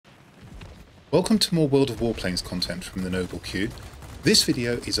Welcome to more World of Warplanes content from the Noble Queue. This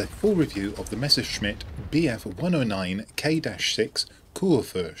video is a full review of the Messerschmitt Bf 109 K-6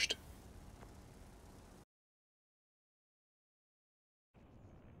 Kurfürst.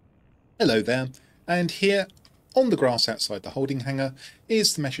 Hello there, and here on the grass outside the holding hangar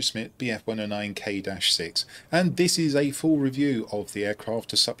is the Messerschmitt Bf 109 K-6, and this is a full review of the aircraft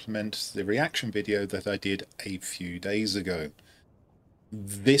to supplement the reaction video that I did a few days ago.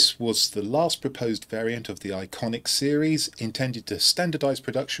 This was the last proposed variant of the iconic series, intended to standardise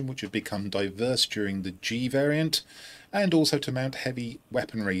production which had become diverse during the G variant, and also to mount heavy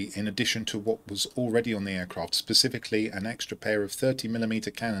weaponry in addition to what was already on the aircraft, specifically an extra pair of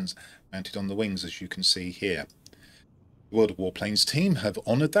 30mm cannons mounted on the wings, as you can see here. The World of Warplanes team have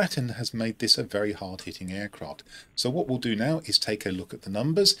honoured that and has made this a very hard-hitting aircraft. So what we'll do now is take a look at the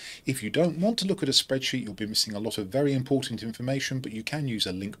numbers. If you don't want to look at a spreadsheet, you'll be missing a lot of very important information, but you can use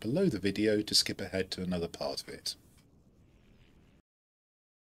a link below the video to skip ahead to another part of it.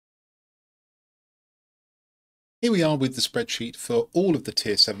 Here we are with the spreadsheet for all of the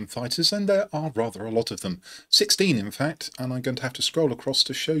Tier 7 fighters, and there are rather a lot of them. 16 in fact, and I'm going to have to scroll across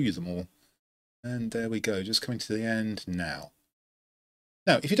to show you them all. And there we go, just coming to the end now.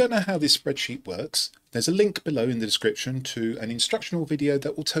 Now, if you don't know how this spreadsheet works, there's a link below in the description to an instructional video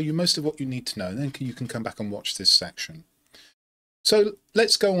that will tell you most of what you need to know, and then you can come back and watch this section. So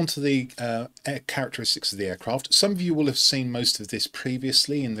let's go on to the characteristics of the aircraft. Some of you will have seen most of this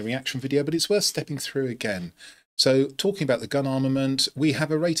previously in the reaction video, but it's worth stepping through again. So talking about the gun armament, we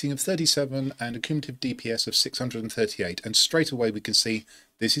have a rating of 37 and a cumulative DPS of 638, and straight away we can see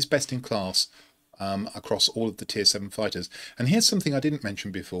this is best in class across all of the Tier 7 fighters. And here's something I didn't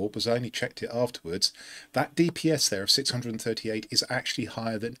mention before, because I only checked it afterwards. That DPS there of 638 is actually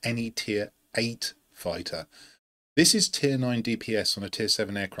higher than any Tier 8 fighter. This is Tier 9 DPS on a Tier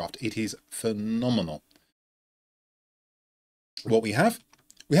 7 aircraft. It is phenomenal. What we have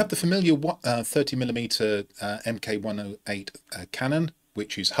the familiar 30mm MK108 cannon,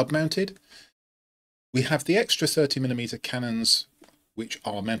 which is hub mounted. We have the extra 30mm cannons, which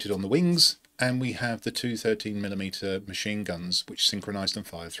are mounted on the wings, and we have the two 13mm machine guns, which synchronise and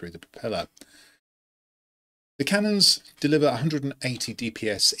fire through the propeller. The cannons deliver 180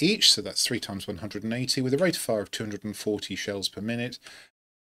 DPS each, so that's 3 times 180, with a rate of fire of 240 shells per minute.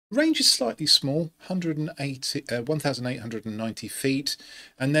 Range is slightly small, 1,890 feet,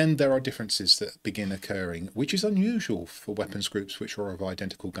 and then there are differences that begin occurring, which is unusual for weapons groups which are of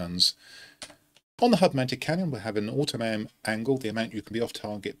identical guns. On the hub-mounted cannon, we have an auto-aim angle, the amount you can be off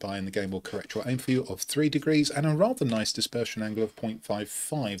target by in the game will correct your aim for you, of 3 degrees, and a rather nice dispersion angle of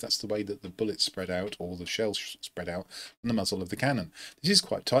 0.55. That's the way that the bullets spread out, or the shells spread out, from the muzzle of the cannon. This is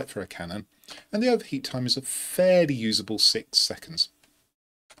quite tight for a cannon, and the overheat time is a fairly usable 6 seconds.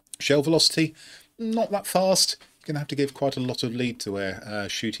 Shell velocity, not that fast. You're going to have to give quite a lot of lead to air,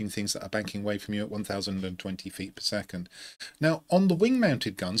 shooting things that are banking away from you at 1,020 feet per second. Now, on the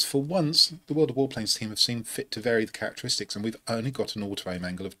wing-mounted guns, for once, the World of Warplanes team have seen fit to vary the characteristics, and we've only got an auto-aim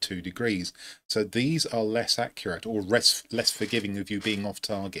angle of 2 degrees. So these are less accurate, or less forgiving of you being off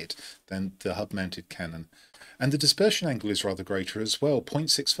target than the hub-mounted cannon. And the dispersion angle is rather greater as well,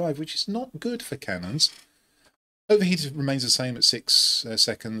 0.65, which is not good for cannons. Overheat remains the same at 6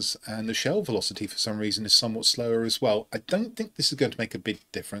 seconds, and the shell velocity for some reason is somewhat slower as well. I don't think this is going to make a big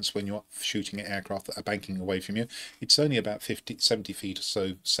difference when you're shooting at aircraft that are banking away from you. It's only about 70 feet or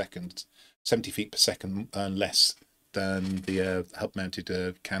so 70 feet per second less than the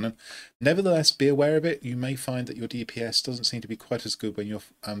hub-mounted cannon. Nevertheless, be aware of it. You may find that your DPS doesn't seem to be quite as good when you're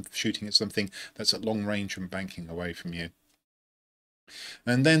shooting at something that's at long range and banking away from you.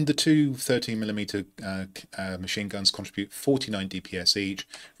 And then the two 13mm machine guns contribute 49 DPS each,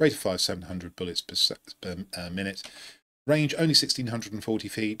 rate of fire 700 bullets per minute, range only 1,640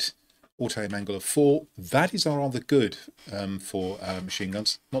 feet, auto-aim angle of 4. That is rather good for machine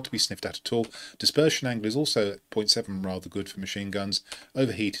guns, not to be sniffed at all. Dispersion angle is also at 0.7, rather good for machine guns.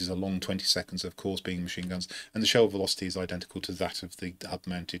 Overheat is a long 20 seconds, of course, being machine guns, and the shell velocity is identical to that of the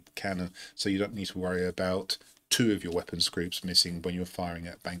hub-mounted cannon, so you don't need to worry about 2 of your weapons groups missing when you're firing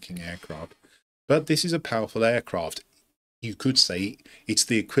at banking aircraft. But this is a powerful aircraft. You could say it's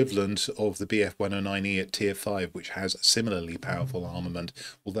the equivalent of the Bf 109E at Tier 5, which has similarly powerful armament,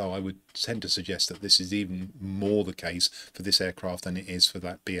 although I would tend to suggest that this is even more the case for this aircraft than it is for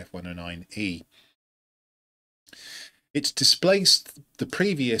that Bf 109E. It's displaced the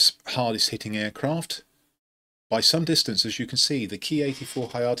previous hardest hitting aircraft by some distance. As you can see, the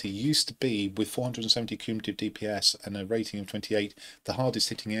Ki-84 Hayate used to be, with 470 cumulative DPS and a rating of 28, the hardest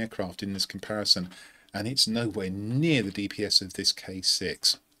hitting aircraft in this comparison, and it's nowhere near the DPS of this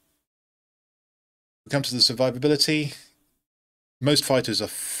K-6. Come to the survivability. Most fighters are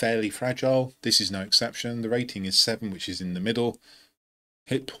fairly fragile. This is no exception. The rating is 7, which is in the middle.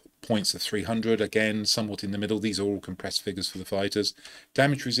 Hit points are 300, again, somewhat in the middle. These are all compressed figures for the fighters.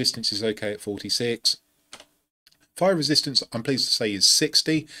 Damage resistance is okay at 46. Fire resistance, I'm pleased to say, is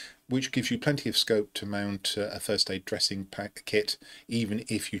 60, which gives you plenty of scope to mount a first aid dressing pack kit, even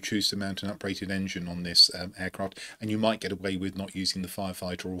if you choose to mount an uprated engine on this aircraft, and you might get away with not using the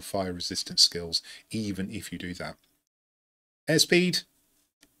firefighter or fire resistance skills, even if you do that. Airspeed,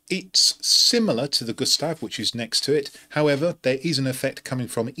 it's similar to the Gustav, which is next to it. However, there is an effect coming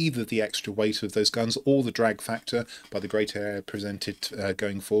from either the extra weight of those guns or the drag factor by the greater air presented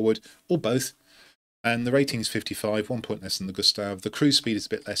going forward, or both. And the rating is 55, 1 point less than the Gustav. The cruise speed is a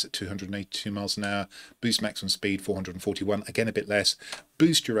bit less at 282 miles an hour. Boost maximum speed 441, again a bit less.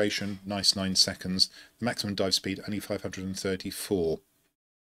 Boost duration, nice 9 seconds. The maximum dive speed only 534.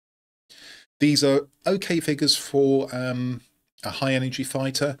 These are okay figures for a high energy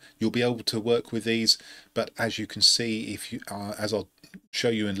fighter. You'll be able to work with these, but as you can see, if you as I'll show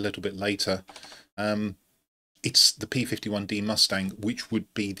you in a little bit later, it's the P-51D Mustang, which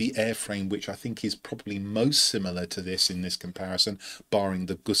would be the airframe which I think is probably most similar to this in this comparison, barring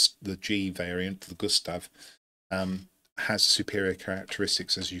the G variant, the Gustav, has superior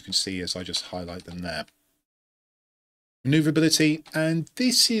characteristics, as you can see as I just highlight them there. Maneuverability, and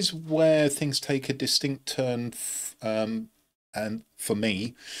this is where things take a distinct turn and for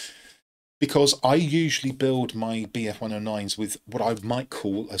me, because I usually build my Bf-109s with what I might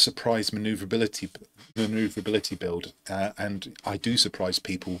call a surprise maneuverability build, and I do surprise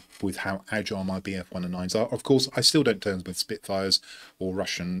people with how agile my Bf-109s are. Of course, I still don't turn with Spitfires or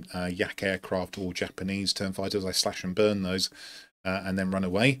Russian Yak aircraft or Japanese turn fighters. I slash and burn those and then run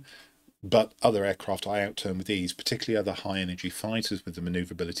away. But other aircraft I outturn with these, particularly other high energy fighters with the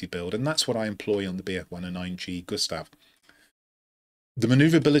maneuverability build, and that's what I employ on the Bf-109G Gustav. The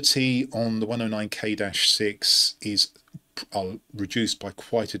maneuverability on the 109K-6 is reduced by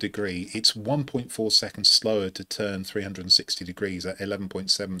quite a degree. It's 1.4 seconds slower to turn 360 degrees at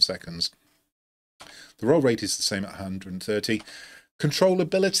 11.7 seconds. The roll rate is the same at 130.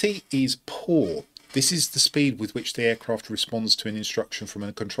 Controllability is poor. This is the speed with which the aircraft responds to an instruction from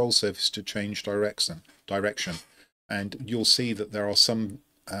a control surface to change direction. And you'll see that there are some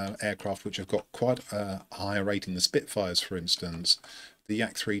aircraft which have got quite a higher rating. The Spitfires, for instance, the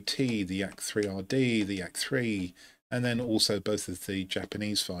Yak-3T, the Yak-3RD, the Yak-3, and then also both of the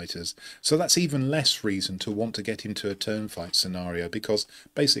Japanese fighters. So that's even less reason to want to get into a turn fight scenario, because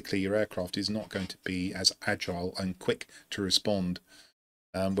basically your aircraft is not going to be as agile and quick to respond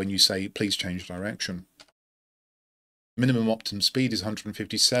when you say please change direction. Minimum optimum speed is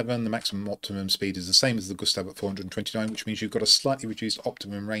 157. The maximum optimum speed is the same as the Gustav at 429, which means you've got a slightly reduced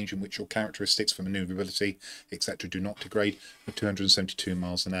optimum range in which your characteristics for maneuverability, etc., do not degrade at 272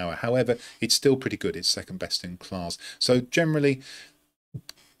 miles an hour. However, it's still pretty good. It's second best in class. So generally,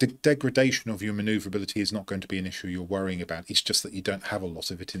 the degradation of your maneuverability is not going to be an issue you're worrying about. It's just that you don't have a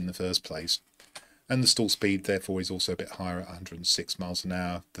lot of it in the first place. And the stall speed, therefore, is also a bit higher at 106 miles an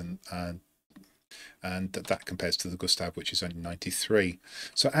hour than and that compares to the Gustav, which is only 93.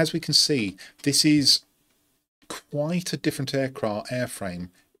 So as we can see, this is quite a different airframe,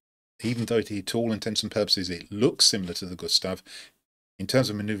 even though to all intents and purposes it looks similar to the Gustav. In terms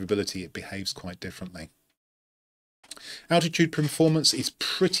of maneuverability, it behaves quite differently. Altitude performance is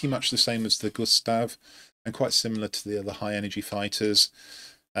pretty much the same as the Gustav and quite similar to the other high energy fighters.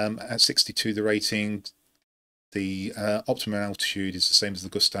 At 62 the rating, the optimum altitude is the same as the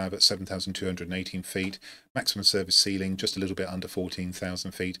Gustav at 7,218 feet. Maximum service ceiling just a little bit under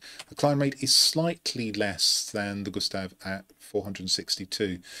 14,000 feet. The climb rate is slightly less than the Gustav at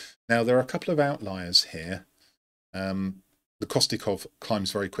 462. Now there are a couple of outliers here. The Kostikov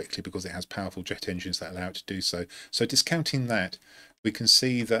climbs very quickly because it has powerful jet engines that allow it to do so. So discounting that, we can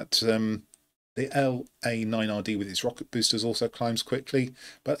see that the LA-9RD with its rocket boosters also climbs quickly,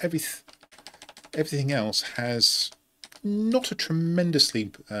 but everything else has not a tremendously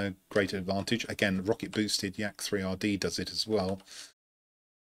great advantage. Again, rocket boosted Yak-3RD does it as well.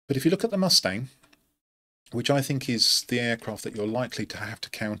 But if you look at the Mustang, which I think is the aircraft that you're likely to have to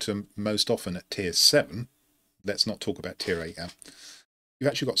counter most often at Tier 7, let's not talk about Tier 8 yet, you've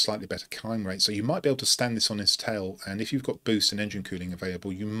actually got slightly better climb rate, so you might be able to stand this on its tail, and if you've got boost and engine cooling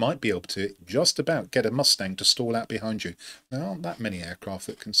available, you might be able to just about get a Mustang to stall out behind you. There aren't that many aircraft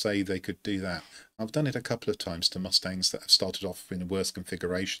that can say they could do that. I've done it a couple of times to Mustangs that have started off in a worse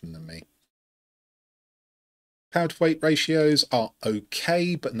configuration than me. Power to weight ratios are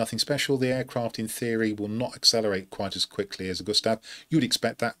okay, but nothing special. The aircraft, in theory, will not accelerate quite as quickly as a Gustav. You would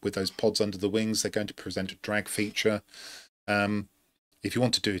expect that with those pods under the wings. They're going to present a drag feature. If you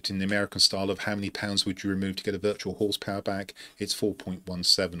want to do it in the American style of how many pounds would you remove to get a virtual horsepower back, it's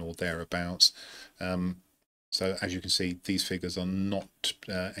 4.17 or thereabouts. So as you can see, these figures are not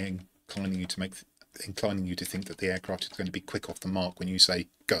inclining you to think that the aircraft is going to be quick off the mark when you say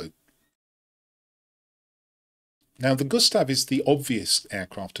go. Now, the Gustav is the obvious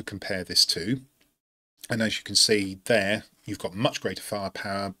aircraft to compare this to. And as you can see there, you've got much greater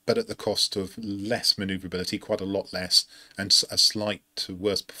firepower, but at the cost of less manoeuvrability, quite a lot less, and a slight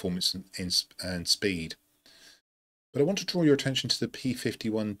worse performance and speed. But I want to draw your attention to the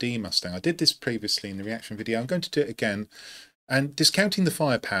P51D Mustang. I did this previously in the reaction video. I'm going to do it again. And discounting the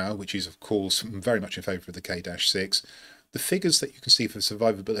firepower, which is, of course, very much in favour of the K-6, the figures that you can see for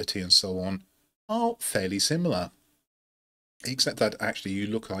survivability and so on are fairly similar. Except that actually you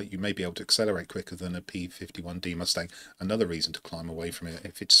look like you may be able to accelerate quicker than a P51D Mustang. Another reason to climb away from it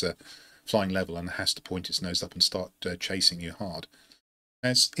if it's flying level and has to point its nose up and start chasing you hard.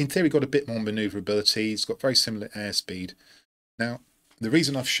 Now, it's in theory got a bit more manoeuvrability. It's got very similar airspeed. Now, the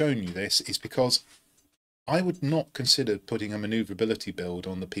reason I've shown you this is because I would not consider putting a manoeuvrability build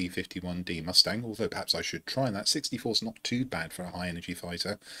on the P51D Mustang, although perhaps I should try that. 64 is not too bad for a high energy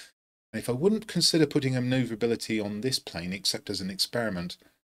fighter. And if I wouldn't consider putting a manoeuvrability on this plane, except as an experiment,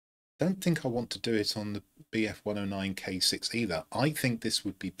 I don't think I want to do it on the Bf-109 K-6 either. I think this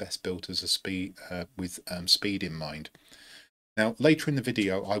would be best built as a speed with speed in mind. Now, later in the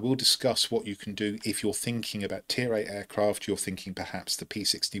video, I will discuss what you can do if you're thinking about Tier 8 aircraft. You're thinking perhaps the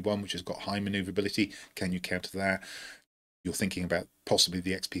P61, which has got high manoeuvrability. Can you counter that? You're thinking about possibly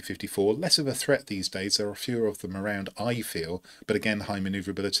the XP54, less of a threat these days. There are fewer of them around, I feel, but again, high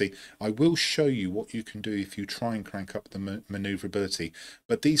manoeuvrability. I will show you what you can do if you try and crank up the manoeuvrability,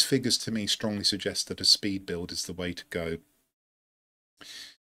 but these figures to me strongly suggest that a speed build is the way to go.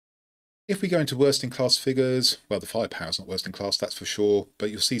 If we go into worst in class figures, well, the firepower is not worst in class, that's for sure, but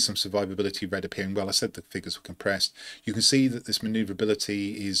you'll see some survivability red appearing. Well, I said the figures were compressed. You can see that this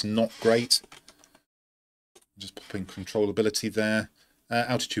manoeuvrability is not great. Just popping controllability there.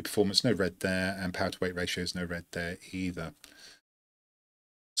 Altitude performance, no red there, and power to weight ratios, no red there either.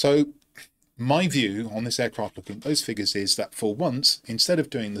 So my view on this aircraft looking at those figures is that for once, instead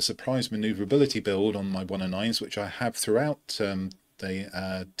of doing the surprise manoeuvrability build on my 109s, which I have throughout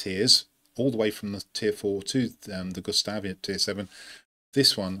the tiers, all the way from the tier 4 to the Gustav at tier 7,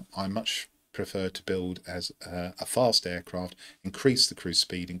 this one I much prefer to build as a fast aircraft, increase the cruise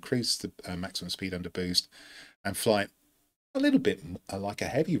speed, increase the maximum speed under boost, and fly it a little bit like a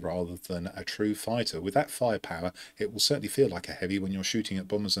heavy rather than a true fighter. With that firepower, it will certainly feel like a heavy when you're shooting at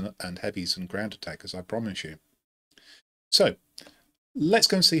bombers and heavies and ground attackers, I promise you. So let's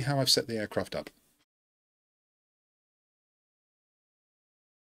go and see how I've set the aircraft up.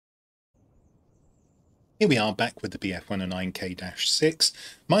 Here we are back with the Bf-109 K-6.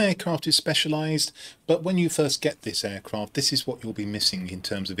 My aircraft is specialised, but when you first get this aircraft, this is what you'll be missing in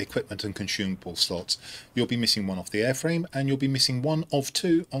terms of equipment and consumable slots. You'll be missing one off the airframe, and you'll be missing one of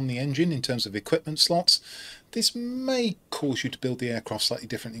two on the engine in terms of equipment slots. This may cause you to build the aircraft slightly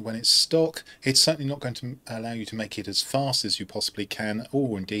differently when it's stock. It's certainly not going to allow you to make it as fast as you possibly can,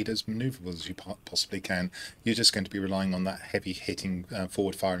 or indeed as manoeuvrable as you possibly can. You're just going to be relying on that heavy hitting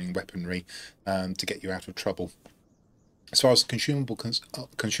forward-firing weaponry to get you out of trouble. As far as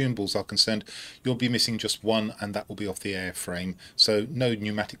consumables are concerned, you'll be missing just one, and that will be off the airframe. So no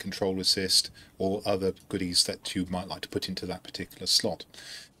pneumatic control assist or other goodies that you might like to put into that particular slot.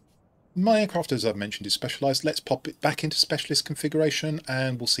 My aircraft, as I've mentioned, is specialised. Let's pop it back into specialist configuration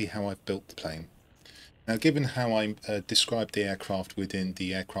and we'll see how I've built the plane. Now, given how I described the aircraft within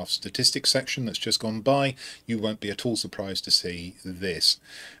the aircraft statistics section that's just gone by, you won't be at all surprised to see this.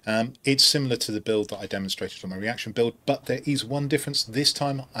 It's similar to the build that I demonstrated on my reaction build, but there is one difference. This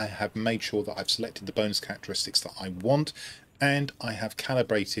time I have made sure that I've selected the bonus characteristics that I want, and I have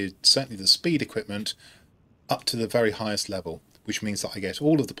calibrated certainly the speed equipment up to the very highest level, which means that I get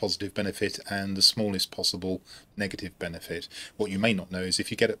all of the positive benefit and the smallest possible negative benefit. What you may not know is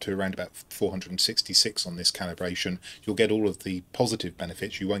if you get up to around about 466 on this calibration, you'll get all of the positive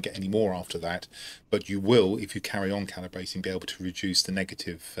benefits. You won't get any more after that, but you will, if you carry on calibrating, be able to reduce the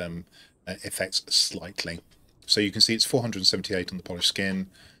negative effects slightly. So you can see it's 478 on the polished skin.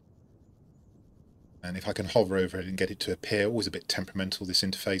 And if I can hover over it and get it to appear, always a bit temperamental, this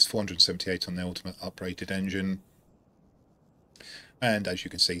interface, 478 on the ultimate uprated engine. And as you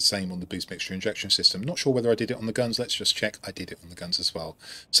can see, same on the boost mixture injection system. Not sure whether I did it on the guns. Let's just check. I did it on the guns as well.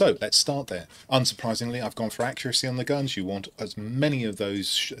 So let's start there. Unsurprisingly, I've gone for accuracy on the guns. You want as many of those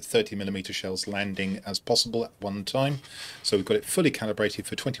 30mm shells landing as possible at one time. So we've got it fully calibrated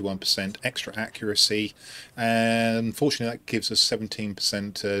for 21% extra accuracy. And unfortunately, that gives us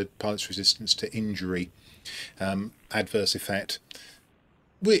 17% pilot's resistance to injury adverse effect,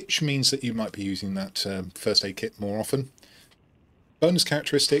 which means that you might be using that first aid kit more often. Bonus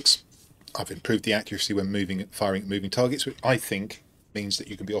characteristics, I've improved the accuracy when firing at moving targets, which I think means that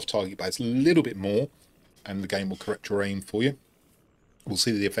you can be off target by a little bit more and the game will correct your aim for you. We'll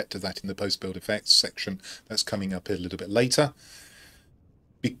see the effect of that in the post-build effects section that's coming up a little bit later.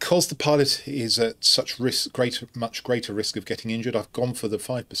 Because the pilot is at such much greater risk of getting injured, I've gone for the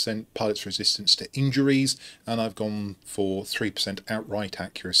 5% pilot's resistance to injuries, and I've gone for 3% outright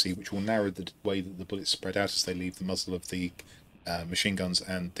accuracy, which will narrow the way that the bullets spread out as they leave the muzzle of the machine guns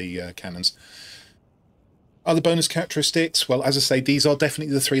and the cannons. Other bonus characteristics, well, as I say, these are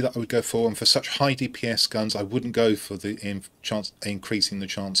definitely the three that I would go for, and for such high DPS guns I wouldn't go for the increasing the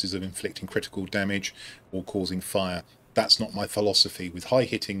chances of inflicting critical damage or causing fire. That's not my philosophy. With high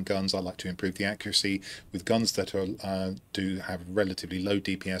hitting guns I like to improve the accuracy. With guns that do have relatively low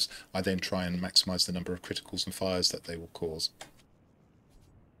DPS, I then try and maximise the number of criticals and fires that they will cause.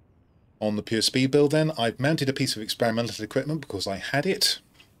 On the pure speed build then, I've mounted a piece of experimental equipment because I had it.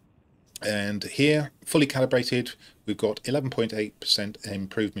 And here, fully calibrated, we've got 11.8%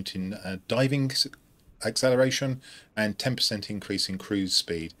 improvement in diving acceleration and 10% increase in cruise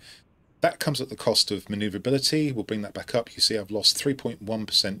speed. That comes at the cost of manoeuvrability. We'll bring that back up. You see I've lost 3.1%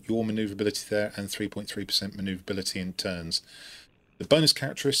 yaw manoeuvrability there and 3.3% manoeuvrability in turns. The bonus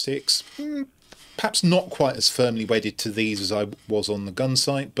characteristics, perhaps not quite as firmly wedded to these as I was on the gun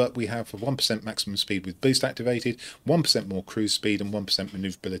sight, but we have a 1% maximum speed with boost activated, 1% more cruise speed and 1%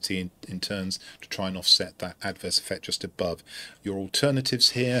 manoeuvrability in turns to try and offset that adverse effect just above. Your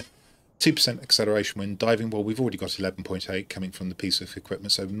alternatives here, 2% acceleration when diving. Well, we've already got 11.8 coming from the piece of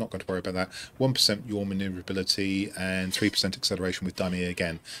equipment, so we're not going to worry about that. 1% yaw manoeuvrability and 3% acceleration with diving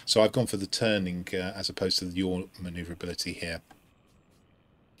again. So I've gone for the turning as opposed to the yaw manoeuvrability here.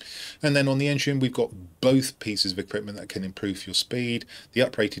 And then on the engine, we've got both pieces of equipment that can improve your speed. The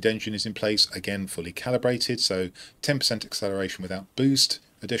uprated engine is in place, again fully calibrated, so 10% acceleration without boost,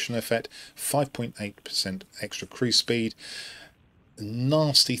 additional effect, 5.8% extra cruise speed,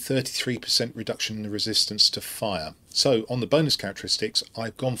 nasty 33% reduction in the resistance to fire. So on the bonus characteristics,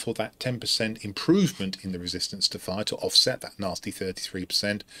 I've gone for that 10% improvement in the resistance to fire to offset that nasty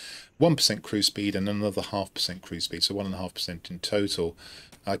 33%, 1% cruise speed and another 0.5% cruise speed, so 1.5% in total.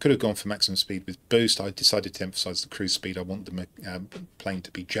 I could have gone for maximum speed with boost. I decided to emphasise the cruise speed. I want the plane to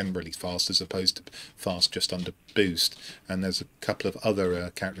be generally fast as opposed to fast just under boost. And there's a couple of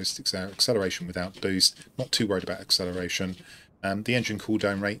other characteristics there. Acceleration without boost, not too worried about acceleration. The engine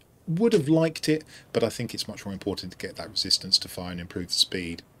cooldown rate, would have liked it, but I think it's much more important to get that resistance to fire and improve the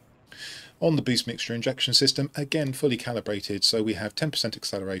speed. On the boost mixture injection system, again fully calibrated, so we have 10%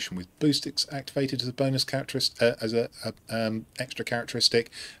 acceleration with boost activated as a bonus characteristic, as a extra characteristic,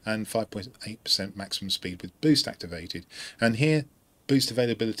 and 5.8% maximum speed with boost activated. And here, boost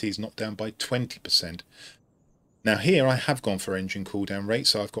availability is knocked down by 20%. Now here I have gone for engine cooldown rate,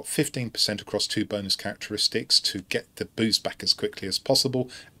 so I've got 15% across two bonus characteristics to get the boost back as quickly as possible,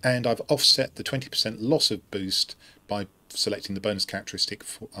 and I've offset the 20% loss of boost by selecting the bonus characteristic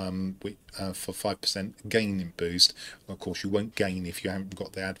for 5% gain in boost. Of course you won't gain if you haven't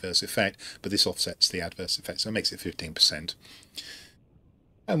got the adverse effect, but this offsets the adverse effect, so it makes it 15%.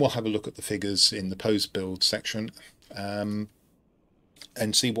 And we'll have a look at the figures in the post-build section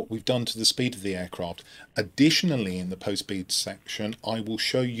and see what we've done to the speed of the aircraft. Additionally, in the post-build section, I will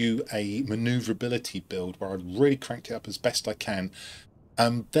show you a manoeuvrability build where I've really cranked it up as best I can.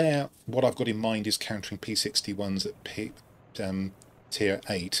 There, what I've got in mind is countering P-61s at Tier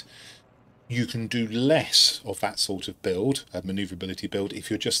 8. You can do less of that sort of build, a manoeuvrability build, if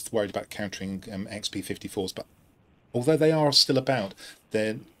you're just worried about countering XP-54s, but although they are still about,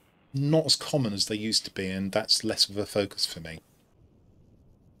 they're not as common as they used to be, and that's less of a focus for me.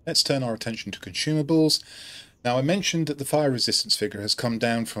 Let's turn our attention to consumables. Now I mentioned that the fire resistance figure has come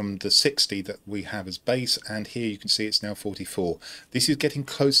down from the 60 that we have as base, and here you can see it's now 44. This is getting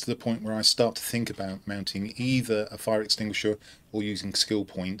close to the point where I start to think about mounting either a fire extinguisher or using skill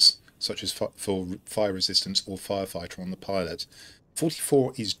points, such as for fire resistance or firefighter on the pilot.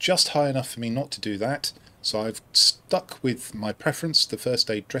 44 is just high enough for me not to do that, so I've stuck with my preference, the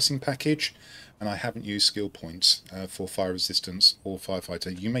first aid dressing package, and I haven't used skill points for fire resistance or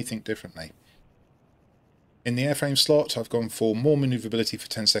firefighter. You may think differently. In the airframe slot, I've gone for more manoeuvrability for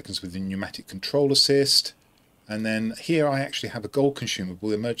 10 seconds with the pneumatic control assist. And then here I actually have a gold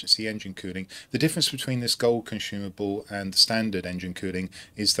consumable, emergency engine cooling. The difference between this gold consumable and the standard engine cooling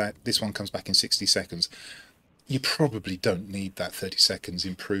is that this one comes back in 60 seconds. You probably don't need that 30 seconds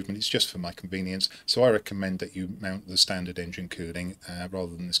improvement, it's just for my convenience. So I recommend that you mount the standard engine cooling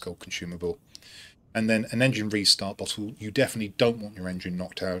rather than this gold consumable. And then an engine restart bottle, you definitely don't want your engine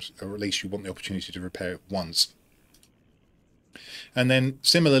knocked out, or at least you want the opportunity to repair it once. And then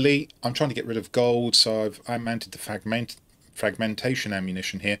similarly, I'm trying to get rid of gold, so I mounted the fragmentation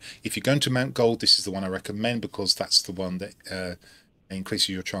ammunition here. If you're going to mount gold, this is the one I recommend because that's the one that increases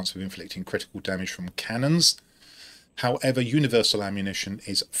your chance of inflicting critical damage from cannons. However, universal ammunition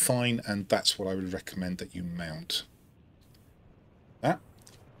is fine, and that's what I would recommend that you mount.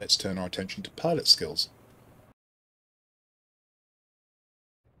 Let's turn our attention to pilot skills.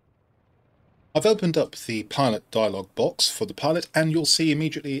 I've opened up the pilot dialog box for the pilot, and you'll see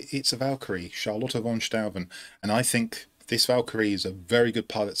immediately it's a Valkyrie, Charlotte von Stauben, and I think this Valkyrie is a very good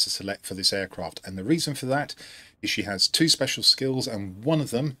pilot to select for this aircraft, and the reason for that is she has two special skills, and one of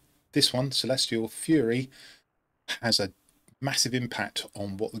them, this one, Celestial Fury, has a massive impact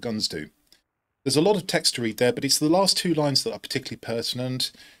on what the guns do. There's a lot of text to read there, but it's the last two lines that are particularly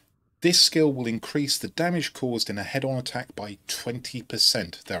pertinent. This skill will increase the damage caused in a head-on attack by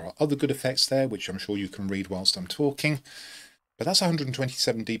 20%. There are other good effects there, which I'm sure you can read whilst I'm talking, but that's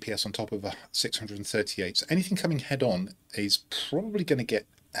 127 DPS on top of 638. So anything coming head-on is probably going to get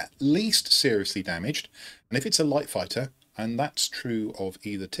at least seriously damaged, and if it's a light fighter, and that's true of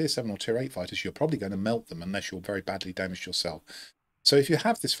either Tier 7 or Tier 8 fighters, you're probably going to melt them unless you're very badly damaged yourself. So if you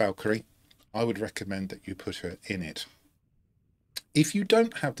have this Valkyrie, I would recommend that you put her in it. If you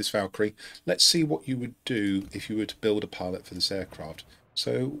don't have this Valkyrie, let's see what you would do if you were to build a pilot for this aircraft.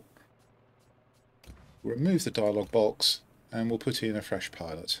 So we'll remove the dialog box and we'll put in a fresh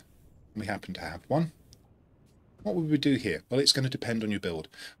pilot. We happen to have one. What would we do here? Well, it's going to depend on your build.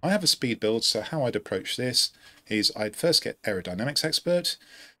 I have a speed build, so how I'd approach this is I'd first get aerodynamics expert.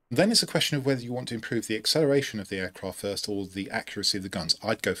 Then it's a question of whether you want to improve the acceleration of the aircraft first or the accuracy of the guns.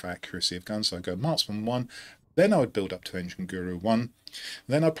 I'd go for accuracy of guns, so I'd go marksman 1. Then I would build up to Engine Guru 1.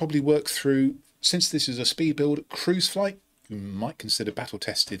 Then I'd probably work through, since this is a speed build, cruise flight. You might consider battle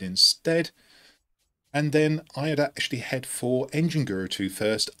tested instead. And then I'd actually head for Engine Guru 2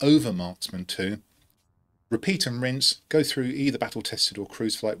 first, over Marksman 2. Repeat and rinse, go through either battle tested or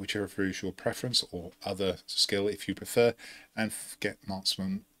cruise flight, whichever is your preference, or other skill if you prefer, and get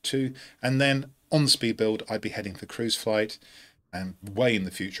Marksman 2. And then on the speed build, I'd be heading for cruise flight. And way in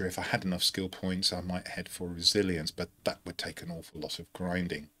the future, if I had enough skill points, I might head for resilience, but that would take an awful lot of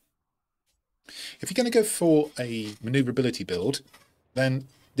grinding. If you're going to go for a manoeuvrability build, then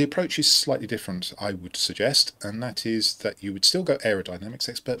the approach is slightly different, I would suggest, and that is that you would still go aerodynamics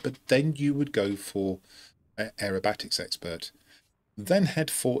expert, but then you would go for aerobatics expert. Then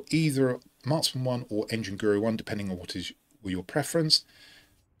head for either Marksman 1 or Engine Guru 1, depending on what is your preference.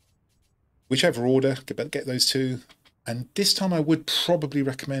 Whichever order, get those two. And this time I would probably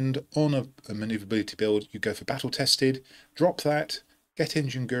recommend on a manoeuvrability build, you go for battle tested, drop that, get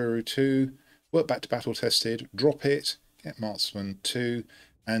Engine Guru 2, work back to battle tested, drop it, get Marksman 2,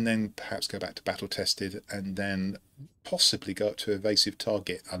 and then perhaps go back to battle tested, and then possibly go up to evasive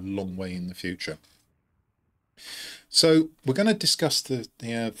target a long way in the future. So we're going to discuss the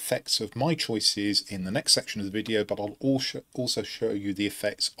effects of my choices in the next section of the video, but I'll also show you the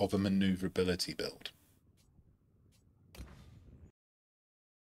effects of a manoeuvrability build.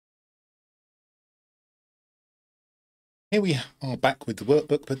 Here we are back with the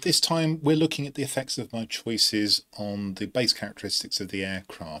workbook, but this time we're looking at the effects of my choices on the base characteristics of the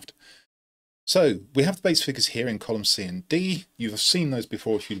aircraft. So we have the base figures here in columns C and D. You've seen those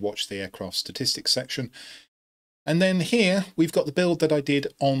before if you'd watched the aircraft statistics section. And then here we've got the build that I did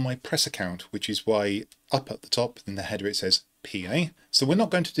on my press account, which is why up at the top in the header it says PA. So we're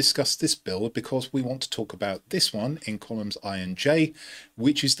not going to discuss this build because we want to talk about this one in columns I and J,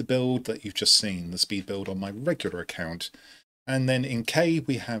 which is the build that you've just seen, the speed build on my regular account. And then in K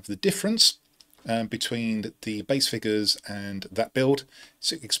we have the difference between the base figures and that build,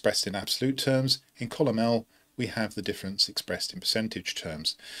 expressed in absolute terms. In column L we have the difference expressed in percentage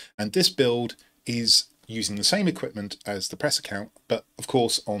terms. And this build is using the same equipment as the press account, but of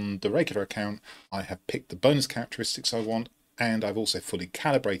course on the regular account I have picked the bonus characteristics I want, and I've also fully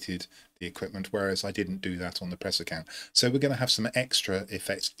calibrated the equipment, whereas I didn't do that on the press account. So we're going to have some extra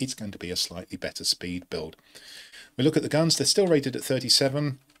effects. It's going to be a slightly better speed build. We look at the guns, they're still rated at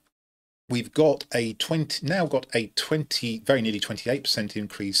 37. We've got a very nearly 28%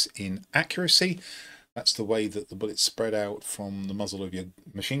 increase in accuracy. That's the way that the bullets spread out from the muzzle of your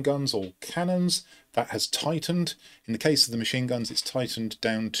machine guns or cannons. That has tightened. In the case of the machine guns, it's tightened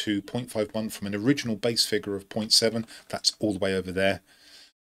down to 0.51 from an original base figure of 0.7. That's all the way over there.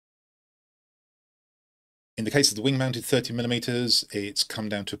 In the case of the wing-mounted 30mm, it's come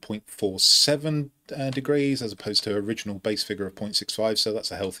down to 0.47 degrees as opposed to original base figure of 0.65, so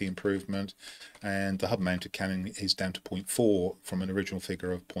that's a healthy improvement. And the hub-mounted cannon is down to 0.4 from an original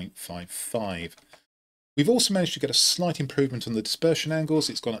figure of 0.55. We've also managed to get a slight improvement on the dispersion angles.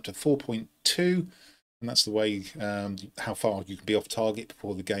 It's gone up to 4.2, and that's the way how far you can be off target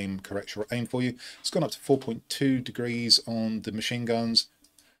before the game corrects your aim for you. It's gone up to 4.2 degrees on the machine guns.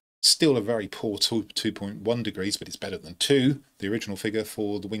 Still a very poor 2.1 degrees, but it's better than 2, the original figure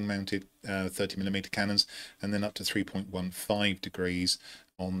for the wing-mounted 30mm cannons, and then up to 3.15 degrees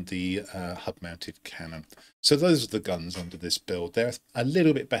on the hub-mounted cannon. So those are the guns under this build. They're a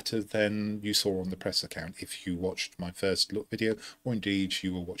little bit better than you saw on the press account if you watched my first look video, or indeed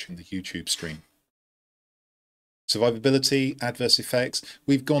you were watching the YouTube stream. Survivability, adverse effects,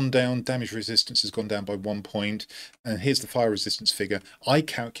 we've gone down, damage resistance has gone down by 1 point, and here's the fire resistance figure. I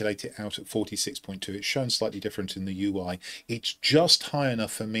calculate it out at 46.2. It's shown slightly different in the UI. It's just high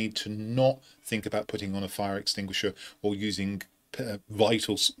enough for me to not think about putting on a fire extinguisher or using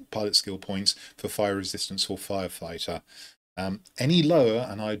vital pilot skill points for fire resistance or firefighter. Any lower,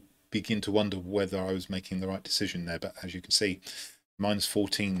 and I begin to wonder whether I was making the right decision there, but as you can see, minus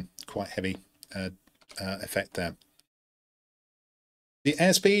 14, quite heavy effect there. The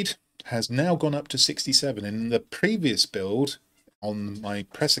airspeed has now gone up to 67. In the previous build on my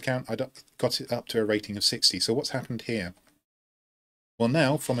press account, I got it up to a rating of 60. So what's happened here? Well,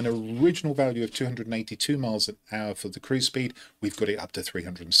 now from an original value of 282 miles an hour for the cruise speed, we've got it up to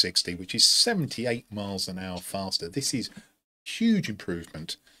 360, which is 78 miles an hour faster. This is huge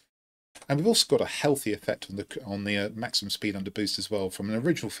improvement. And we've also got a healthy effect on the maximum speed under boost as well. From an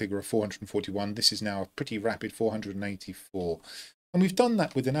original figure of 441, this is now a pretty rapid 484. And we've done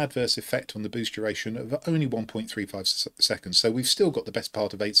that with an adverse effect on the boost duration of only 1.35 seconds. So we've still got the best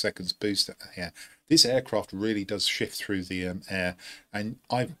part of 8 seconds boost here. This aircraft really does shift through the air. And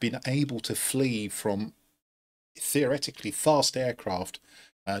I've been able to flee from theoretically fast aircraft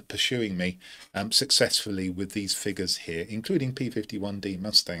pursuing me successfully with these figures here, including P-51D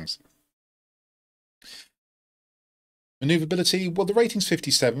Mustangs. Maneuverability, well, the rating's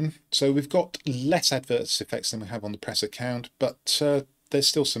 57, so we've got less adverse effects than we have on the press account, but there's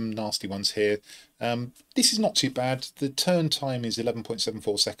still some nasty ones here. This is not too bad. The turn time is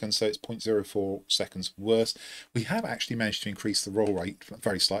 11.74 seconds, so it's 0.04 seconds worse. We have actually managed to increase the roll rate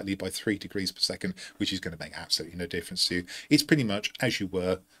very slightly by 3 degrees per second, which is going to make absolutely no difference to you. It's pretty much as you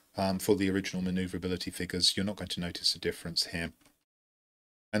were for the original maneuverability figures. You're not going to notice a difference here.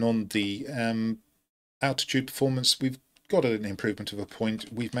 And on the altitude performance, we've got an improvement of a point.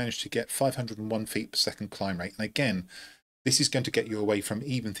 We've managed to get 501 feet per second climb rate. And again, this is going to get you away from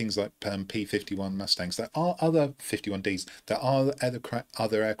even things like P-51 Mustangs. There are other 51Ds. There are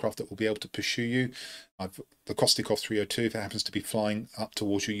other aircraft that will be able to pursue you. The Kostikov 302, if it happens to be flying up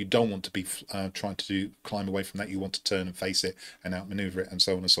towards you, you don't want to be trying to climb away from that. You want to turn and face it and outmaneuver it and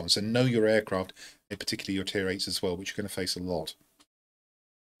so on and so on. So know your aircraft, particularly your Tier 8s as well, which you're going to face a lot.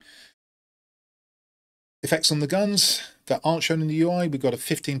 Effects on the guns that aren't shown in the UI, we've got a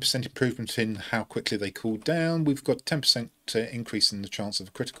 15% improvement in how quickly they cool down. We've got 10% increase in the chance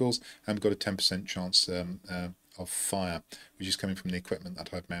of criticals, and we've got a 10% chance of fire, which is coming from the equipment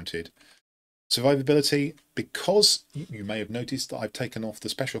that I've mounted. Survivability, because you may have noticed that I've taken off the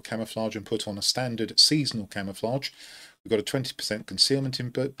special camouflage and put on a standard seasonal camouflage. We've got a 20% concealment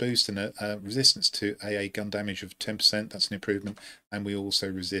in boost and a resistance to AA gun damage of 10%. That's an improvement. And we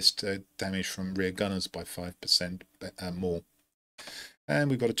also resist damage from rear gunners by 5% more. And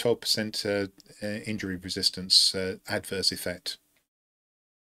we've got a 12% injury resistance adverse effect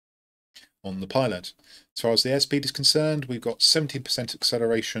on the pilot. As far as the airspeed is concerned, we've got 17%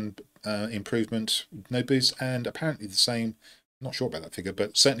 acceleration improvement, no boost, and apparently the same, not sure about that figure,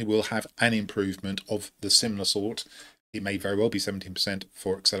 but certainly we'll have an improvement of the similar sort. It may very well be 17%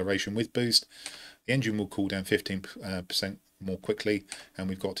 for acceleration with boost. The engine will cool down 15% more quickly, and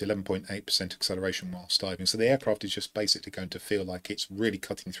we've got 11.8% acceleration whilst diving. So the aircraft is just basically going to feel like it's really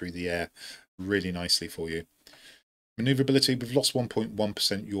cutting through the air really nicely for you. Maneuverability, we've lost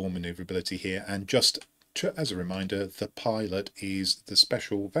 1.1% yaw maneuverability here, and just as a reminder, the pilot is the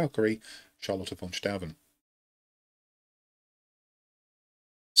special Valkyrie, Charlotte von Stauven.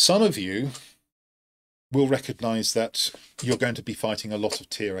 Some of you will recognise that you're going to be fighting a lot of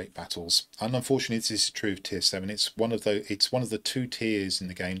tier 8 battles, and unfortunately this is true of tier 7. It's one of the two tiers in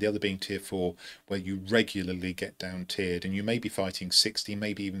the game, the other being tier 4, where you regularly get down tiered, and you may be fighting 60,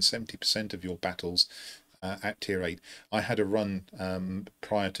 maybe even 70% of your battles at tier 8. I had a run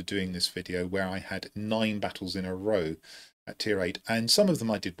prior to doing this video where I had 9 battles in a row at tier 8, and some of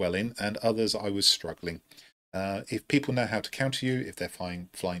them I did well in, and others I was struggling. If people know how to counter you, if they're flying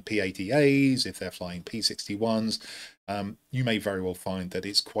P-80As, if they're flying P-61s, you may very well find that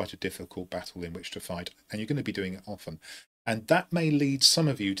it's quite a difficult battle in which to fight, and you're going to be doing it often. And that may lead some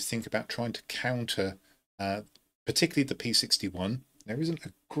of you to think about trying to counter, particularly the P-61. There isn't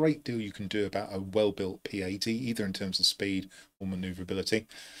a great deal you can do about a well-built P-80, either in terms of speed or manoeuvrability.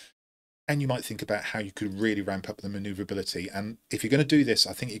 And you might think about how you could really ramp up the manoeuvrability. And if you're going to do this,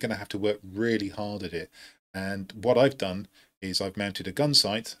 I think you're going to have to work really hard at it. And what I've done is I've mounted a gun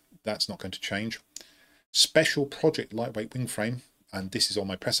sight. That's not going to change. Special project lightweight wing frame, and this is on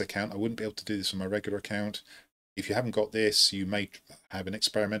my press account. I wouldn't be able to do this on my regular account. If you haven't got this, you may have an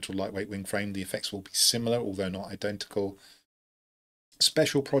experimental lightweight wing frame. The effects will be similar, although not identical.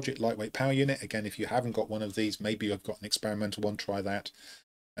 Special project lightweight power unit. Again, if you haven't got one of these, maybe you've got an experimental one, try that.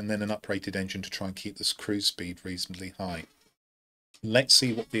 And then an uprated engine to try and keep this cruise speed reasonably high. Let's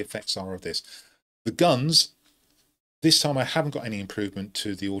see what the effects are of this. The guns, this time I haven't got any improvement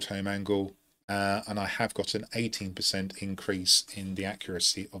to the auto aim angle, and I have got an 18% increase in the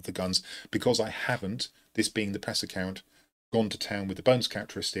accuracy of the guns, because I haven't, this being the press account, gone to town with the bones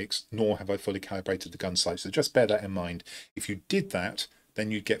characteristics, nor have I fully calibrated the gun sight. So just bear that in mind. If you did that,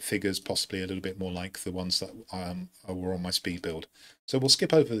 then you'd get figures possibly a little bit more like the ones that were on my speed build. So we'll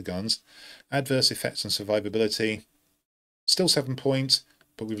skip over the guns. Adverse effects and survivability, still 7 points,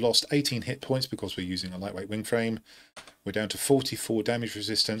 but we've lost 18 hit points because we're using a lightweight wing frame. We're down to 44 damage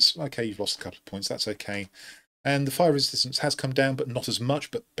resistance. Okay, you've lost a couple of points, that's okay. And the fire resistance has come down, but not as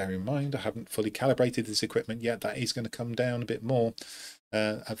much. But bear in mind, I haven't fully calibrated this equipment yet. That is going to come down a bit more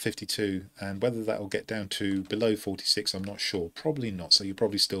at 52. And whether that will get down to below 46, I'm not sure. Probably not. So you'll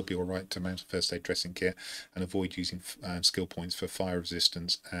probably still be all right to mount a first aid dressing kit and avoid using skill points for fire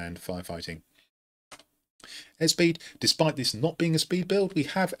resistance and firefighting. Airspeed, despite this not being a speed build, we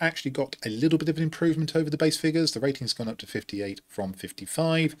have actually got a little bit of an improvement over the base figures. The rating's gone up to 58 from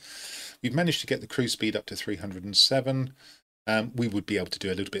 55. We've managed to get the cruise speed up to 307. We would be able to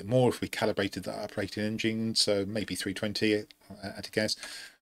do a little bit more if we calibrated that uprated engine, so maybe 320 at a guess.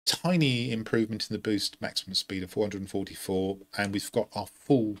 Tiny improvement in the boost maximum speed of 444, and we've got our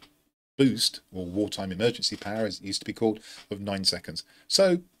full boost, or wartime emergency power as it used to be called, of 9 seconds.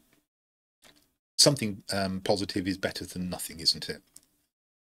 So something positive is better than nothing, isn't it?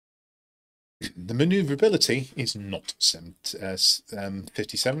 The manoeuvrability is not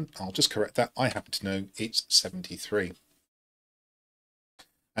 57. I'll just correct that. I happen to know it's 73.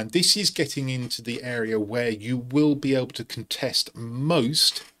 And this is getting into the area where you will be able to contest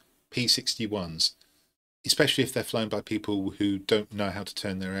most P-61s, especially if they're flown by people who don't know how to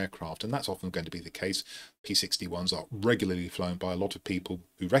turn their aircraft. And that's often going to be the case. P-61s are regularly flown by a lot of people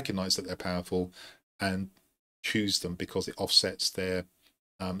who recognise that they're powerful and choose them because it offsets their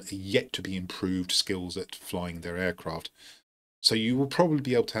yet to be improved skills at flying their aircraft. So you will probably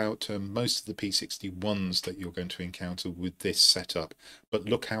be able to outturn most of the P-61s that you're going to encounter with this setup. But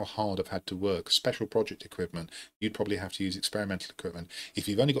look how hard I've had to work. Special project equipment, you'd probably have to use experimental equipment. If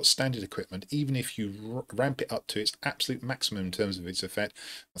you've only got standard equipment, even if you ramp it up to its absolute maximum in terms of its effect,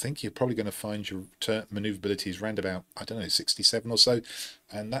 I think you're probably going to find your manoeuvrability is around about, I don't know, 67 or so.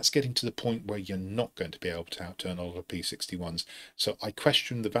 And that's getting to the point where you're not going to be able to outturn a lot of P-61s. So I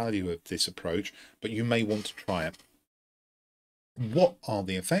question the value of this approach, but you may want to try it. What are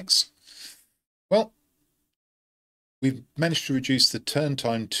the effects? Well, we've managed to reduce the turn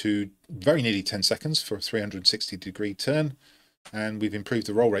time to very nearly 10 seconds for a 360-degree turn, and we've improved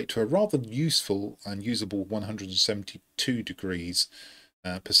the roll rate to a rather useful and usable 172 degrees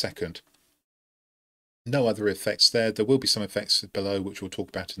per second. No other effects there. There will be some effects below, which we'll talk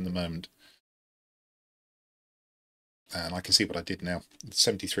about in a moment. And I can see what I did now.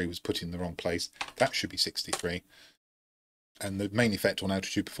 73 was put in the wrong place. That should be 63. And the main effect on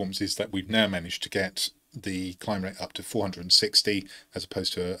altitude performance is that we've now managed to get the climb rate up to 460 as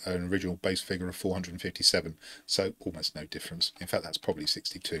opposed to an original base figure of 457. So almost no difference. In fact, that's probably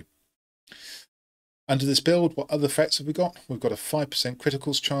 62. Under this build, what other effects have we got? We've got a 5%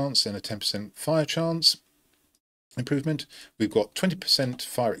 criticals chance and a 10% fire chance improvement. We've got 20%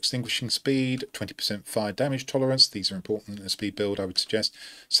 fire extinguishing speed, 20% fire damage tolerance. These are important in a speed build, I would suggest.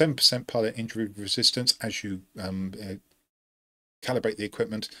 7% pilot injury resistance as you calibrate the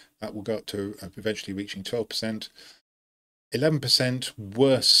equipment, that will go up to eventually reaching 12%. 11%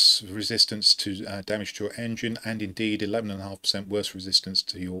 worse resistance to damage to your engine, and indeed 11.5% worse resistance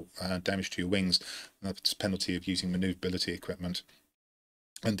to your damage to your wings. That's a penalty of using manoeuvrability equipment.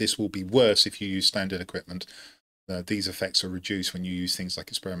 And this will be worse if you use standard equipment. These effects are reduced when you use things like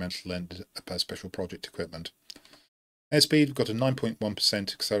experimental and special project equipment. Airspeed, we've got a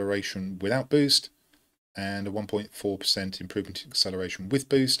 9.1% acceleration without boost, and a 1.4% improvement in acceleration with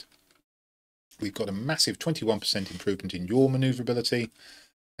boost. We've got a massive 21% improvement in yaw manoeuvrability,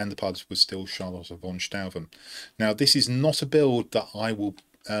 and the pilot was still Charlotte von Staufen. Now, this is not a build that I will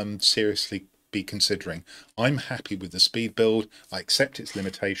seriously be considering. I'm happy with the speed build. I accept its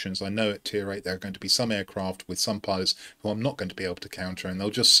limitations. I know at tier 8 there are going to be some aircraft with some pilots who I'm not going to be able to counter, and they'll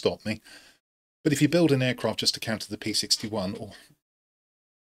just stop me. But if you build an aircraft just to counter the P-61, or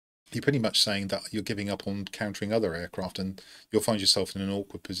you're pretty much saying that you're giving up on countering other aircraft, and you'll find yourself in an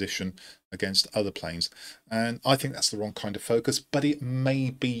awkward position against other planes. And I think that's the wrong kind of focus, but it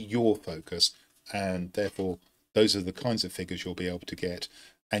may be your focus, and therefore those are the kinds of figures you'll be able to get,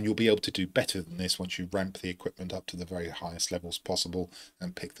 and you'll be able to do better than this once you ramp the equipment up to the very highest levels possible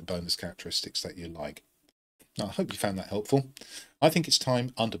and pick the bonus characteristics that you like. Now, I hope you found that helpful. I think it's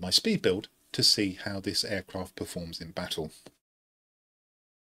time, under my speed build, to see how this aircraft performs in battle.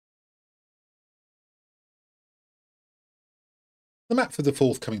 The map for the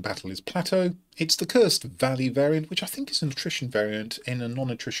forthcoming battle is Plateau. It's the Cursed Valley variant, which I think is an attrition variant in a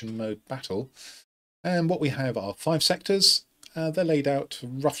non-attrition mode battle. And what we have are 5 sectors. They're laid out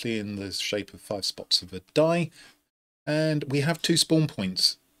roughly in the shape of 5 spots of a die. And we have 2 spawn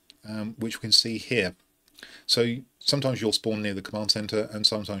points, which we can see here. So sometimes you'll spawn near the command center, and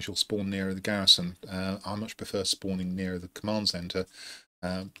sometimes you'll spawn near the garrison. I much prefer spawning near the command center.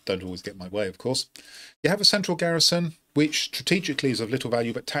 Don't always get my way, of course. You have a central garrison, which strategically is of little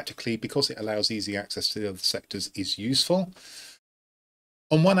value, but tactically, because it allows easy access to the other sectors, is useful.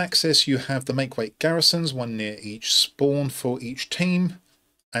 On one axis, you have the make-weight garrisons, one near each spawn for each team.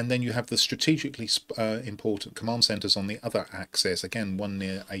 And then you have the strategically important command centers on the other axis, again, one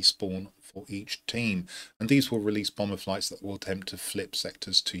near a spawn for each team. And these will release bomber flights that will attempt to flip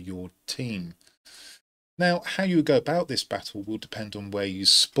sectors to your team. Now, how you go about this battle will depend on where you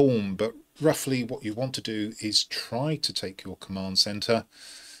spawn, but roughly what you want to do is try to take your command center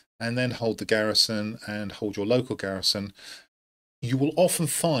and then hold the garrison and hold your local garrison. You will often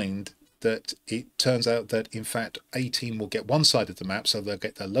find that it turns out that, in fact, a team will get one side of the map, so they'll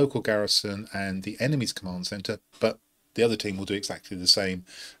get their local garrison and the enemy's command center, but the other team will do exactly the same,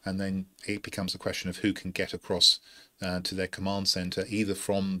 and then it becomes a question of who can get across to their command center, either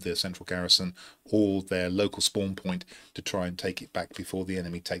from the central garrison or their local spawn point, to try and take it back before the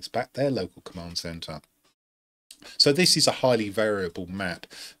enemy takes back their local command center. So this is a highly variable map,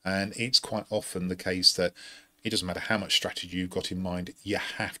 and it's quite often the case that it doesn't matter how much strategy you've got in mind, you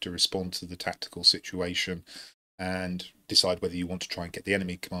have to respond to the tactical situation and decide whether you want to try and get the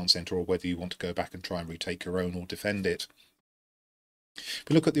enemy command center or whether you want to go back and try and retake your own or defend it. If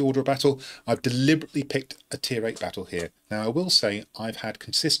we look at the order of battle, I've deliberately picked a tier 8 battle here. Now, I will say I've had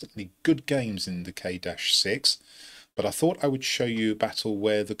consistently good games in the K-6, but I thought I would show you a battle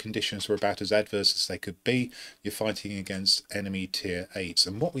where the conditions were about as adverse as they could be. You're fighting against enemy tier 8s.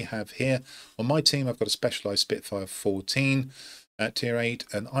 And what we have here, on my team, I've got a specialised Spitfire 14 at tier 8,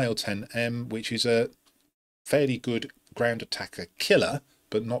 an IL-10M, which is a fairly good ground attacker killer,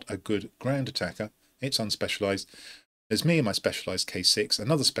 but not a good ground attacker. It's unspecialised. There's me and my specialised K6,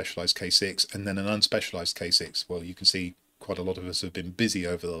 another specialised K6, and then an unspecialised K6. Well, you can see quite a lot of us have been busy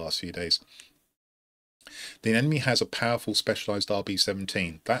over the last few days. The enemy has a powerful specialised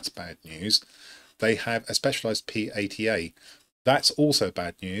RB-17. That's bad news. They have a specialised P-80A. That's also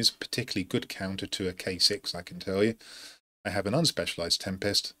bad news, particularly good counter to a K6, I can tell you. They have an unspecialised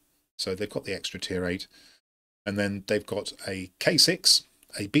Tempest, so they've got the extra tier 8. And then they've got a K6,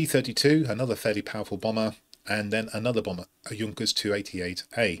 a B-32, another fairly powerful bomber, and then another bomber, a Junkers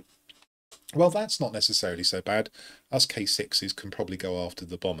 288A. Well, that's not necessarily so bad. Us K6s can probably go after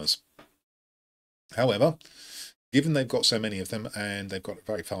the bombers. However, given they've got so many of them, and they've got a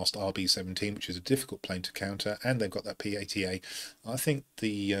very fast RB-17, which is a difficult plane to counter, and they've got that P-80A, I think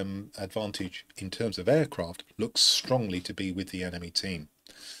the advantage in terms of aircraft looks strongly to be with the enemy team.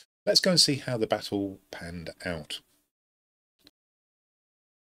 Let's go and see how the battle panned out.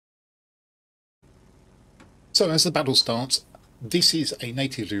 So as the battle starts, This is a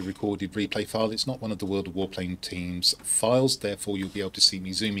natively recorded replay file. It's not one of the World of Warplane team's files, therefore you'll be able to see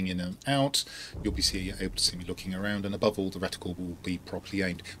me zooming in and out, you'll be able to see me looking around, and above all the reticle will be properly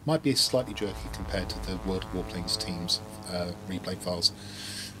aimed. Might be slightly jerky compared to the World of Warplanes team's replay files.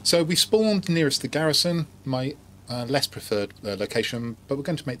 So we spawned nearest the garrison, my less preferred location, but we're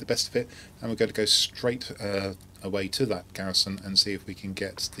going to make the best of it, and we're going to go straight away to that garrison and see if we can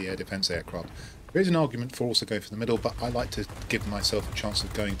get the air defence aircraft. There is an argument for also going for the middle, but I like to give myself a chance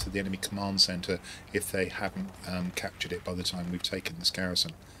of going to the enemy command centre if they haven't captured it by the time we've taken this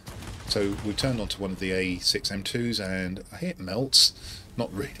garrison. So we've turned onto one of the A6M2s and it melts,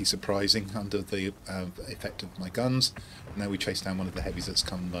 not really surprising under the effect of my guns. Now we chase down one of the heavies that's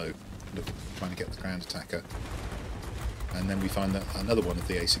come low, trying to get the ground attacker. And then we find that another one of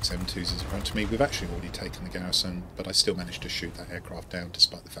the A6M2s is in front of me. We've actually already taken the garrison, but I still managed to shoot that aircraft down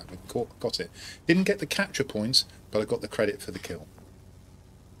despite the fact we've got it. Didn't get the capture points, but I got the credit for the kill.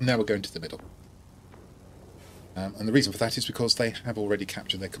 Now we're going to the middle. And the reason for that is because they have already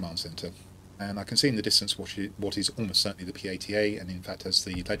captured their command centre. And I can see in the distance what is almost certainly the P-80A, and in fact as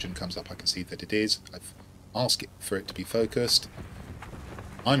the legend comes up I can see that it is. I've asked it for it to be focused.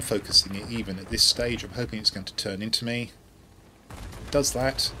 I'm focusing it even at this stage. I'm hoping it's going to turn into me. Does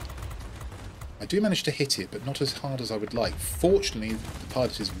that. I do manage to hit it, but not as hard as I would like. Fortunately, the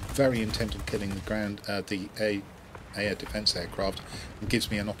pilot is very intent on killing the air defence aircraft, and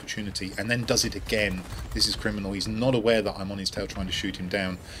gives me an opportunity, and then does it again. This is criminal. He's not aware that I'm on his tail trying to shoot him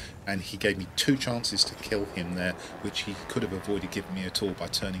down, and he gave me 2 chances to kill him there, which he could have avoided giving me at all by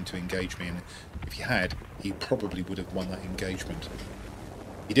turning to engage me, and if he had, he probably would have won that engagement.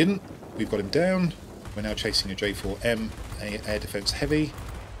 He didn't. We've got him down. We're now chasing a J4M air defence heavy,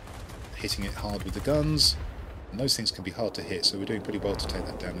 hitting it hard with the guns, and those things can be hard to hit, so we're doing pretty well to take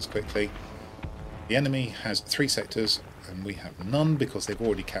that down as quickly. The enemy has 3 sectors and we have none because they've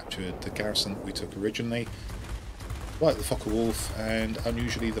already captured the garrison that we took originally. Like the Focke-Wulf, and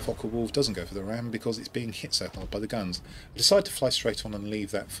unusually the Focke-Wulf doesn't go for the ram because it's being hit so hard by the guns. I decide to fly straight on and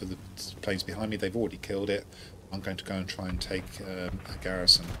leave that for the planes behind me. They've already killed it. I'm going to go and try and take a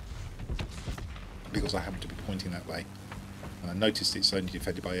garrison because I happen to be pointing that way. And I noticed it's only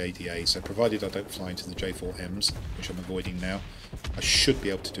defended by ADA, so provided I don't fly into the J4Ms, which I'm avoiding now, I should be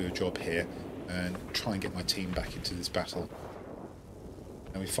able to do a job here and try and get my team back into this battle.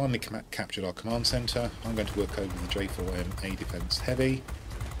 Now we've finally captured our command centre. I'm going to work over the J4M A Defence Heavy.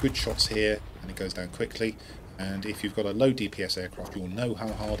 Good shots here, and it goes down quickly. And if you've got a low DPS aircraft, you'll know how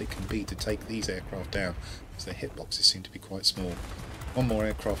hard it can be to take these aircraft down, because their hitboxes seem to be quite small. One more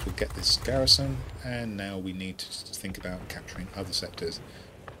aircraft will get this garrison, and now we need to think about capturing other sectors.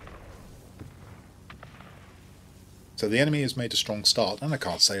 So the enemy has made a strong start, and I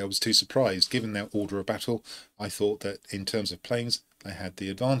can't say I was too surprised. Given their order of battle, I thought that in terms of planes, they had the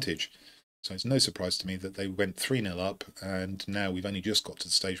advantage. So it's no surprise to me that they went 3-0 up, and now we've only just got to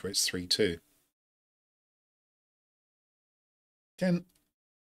the stage where it's 3-2. Again,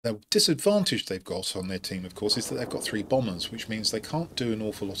 the disadvantage they've got on their team, of course, is that they've got 3 bombers, which means they can't do an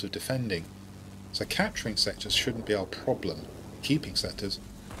awful lot of defending. So capturing sectors shouldn't be our problem. Keeping sectors,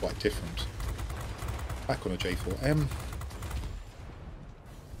 quite different. Back on a J4M.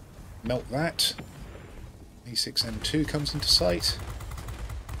 Melt that. A6M2 comes into sight.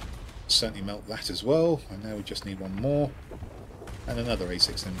 Certainly melt that as well. And now we just need one more. And another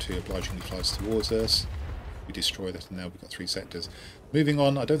A6M2 obligingly flies towards us. We destroy that, and now we've got 3 sectors. Moving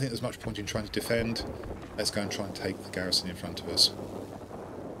on, I don't think there's much point in trying to defend. Let's go and try and take the garrison in front of us.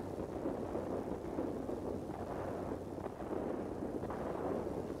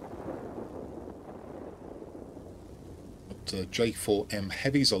 The J4M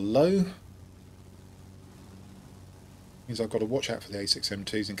heavies are low. Means I've got to watch out for the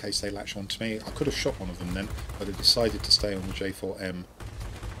A6M2s in case they latch onto me. I could have shot one of them then, but I decided to stay on the J4M.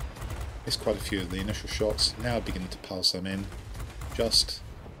 Missed quite a few of the initial shots, now beginning to pass them in, just,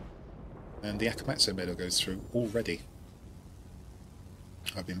 and the Akamatsu medal goes through already.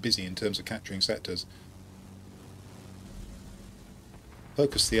 I've been busy in terms of capturing sectors.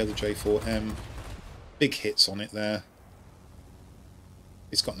 Focus the other J4M, big hits on it there.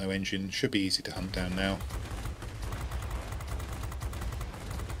 It's got no engine, should be easy to hunt down now.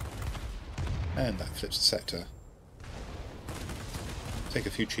 And that flips the sector. Take a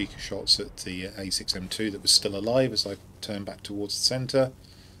few cheeky shots at the A6M2 that was still alive as I turn back towards the centre.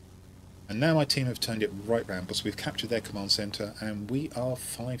 And now my team have turned it right round because we've captured their command centre and we are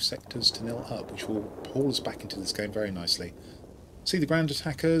 5 sectors to 0 up, which will pull us back into this game very nicely. See the ground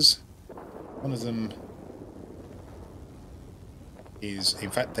attackers. One of them is, in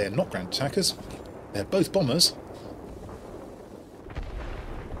fact, they're not ground attackers. They're both bombers.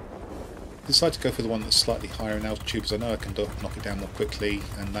 Decided to go for the one that's slightly higher in altitude because I know I can knock it down more quickly,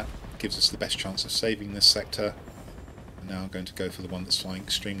 and that gives us the best chance of saving this sector. And now I'm going to go for the one that's flying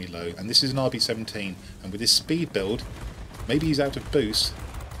extremely low, and this is an RB-17, and with this speed build, maybe he's out of boost,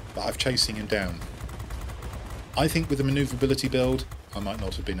 but I'm chasing him down. I think with the manoeuvrability build, I might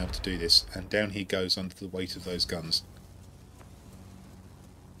not have been able to do this, and down he goes under the weight of those guns.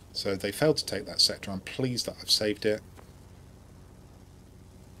 So they failed to take that sector. I'm pleased that I've saved it.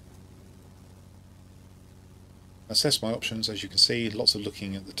 Assess my options. As you can see, lots of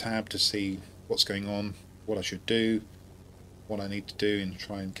looking at the tab to see what's going on, what I should do, what I need to do, and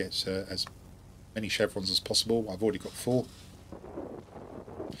try and get as many chevrons as possible. I've already got 4.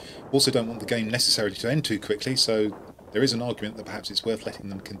 Also don't want the game necessarily to end too quickly, so there is an argument that perhaps it's worth letting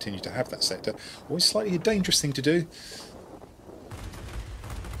them continue to have that sector. Always slightly a dangerous thing to do.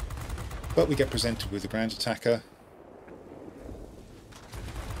 But we get presented with the ground attacker.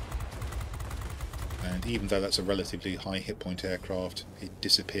 And even though that's a relatively high hit point aircraft, it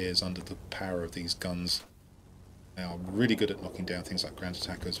disappears under the power of these guns. They are really good at knocking down things like ground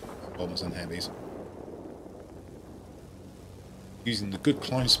attackers, bombers and heavies. Using the good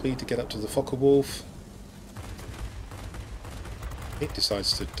climb speed to get up to the Focke-Wulf. It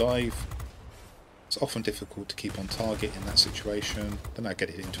decides to dive. It's often difficult to keep on target in that situation. Then I get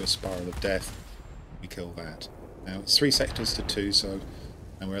it into a spiral of death. We kill that. Now it's 3 sectors to 2,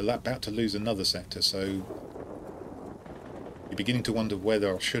 and we're about to lose another sector, so you're beginning to wonder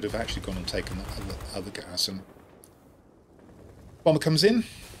whether I should have actually gone and taken that other garrison. Bomber comes in,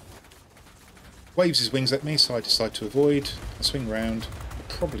 waves his wings at me, so I decide to avoid. I swing round. I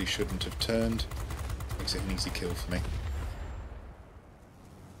probably shouldn't have turned. Makes it an easy kill for me.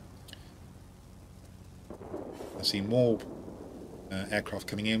 I see more aircraft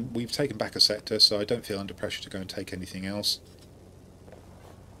coming in. We've taken back a sector, so I don't feel under pressure to go and take anything else.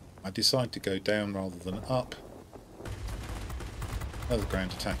 I decide to go down rather than up. Another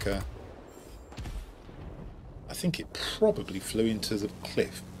ground attacker. I think it probably flew into the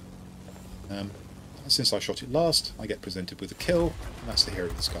cliff. Since I shot it last, I get presented with a kill, and that's the Hero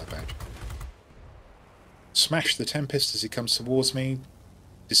of the Sky badge. Smash the Tempest as he comes towards me.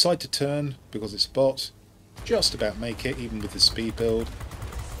 Decide to turn because it's a bot. Just about make it, even with the speed build.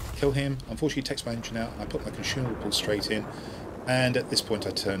 Kill him. Unfortunately, he takes my engine out, and I put my consumable straight in. And at this point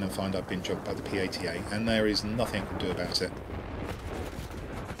I turn and find I've been jumped by the P-88, and there is nothing I can do about it.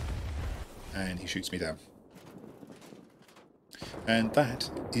 And he shoots me down. And that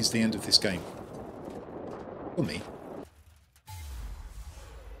is the end of this game. For me.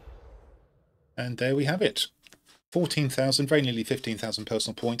 And there we have it. 14,000, very nearly 15,000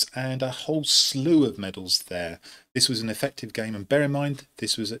 personal points, and a whole slew of medals there. This was an effective game, and bear in mind,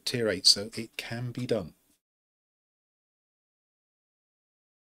 this was at tier 8, so it can be done.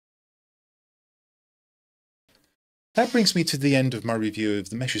 That brings me to the end of my review of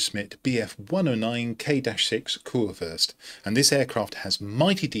the Messerschmitt Bf 109 K-6 Kurfürst, and this aircraft has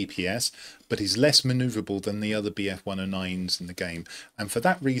mighty DPS, but is less manoeuvrable than the other Bf 109s in the game, and for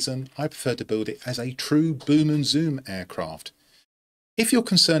that reason I prefer to build it as a true boom and zoom aircraft. If you're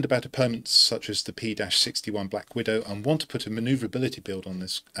concerned about opponents such as the P-61 Black Widow and want to put a manoeuvrability build on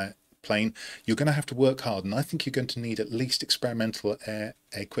this plane, you're going to have to work hard, and I think you're going to need at least experimental air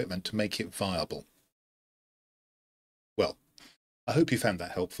equipment to make it viable. Well, I hope you found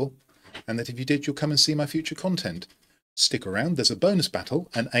that helpful, and that if you did, you'll come and see my future content. Stick around, there's a bonus battle,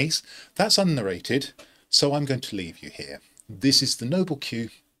 an ace, that's unnarrated, so I'm going to leave you here. This is the Noble Q,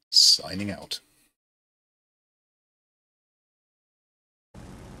 signing out.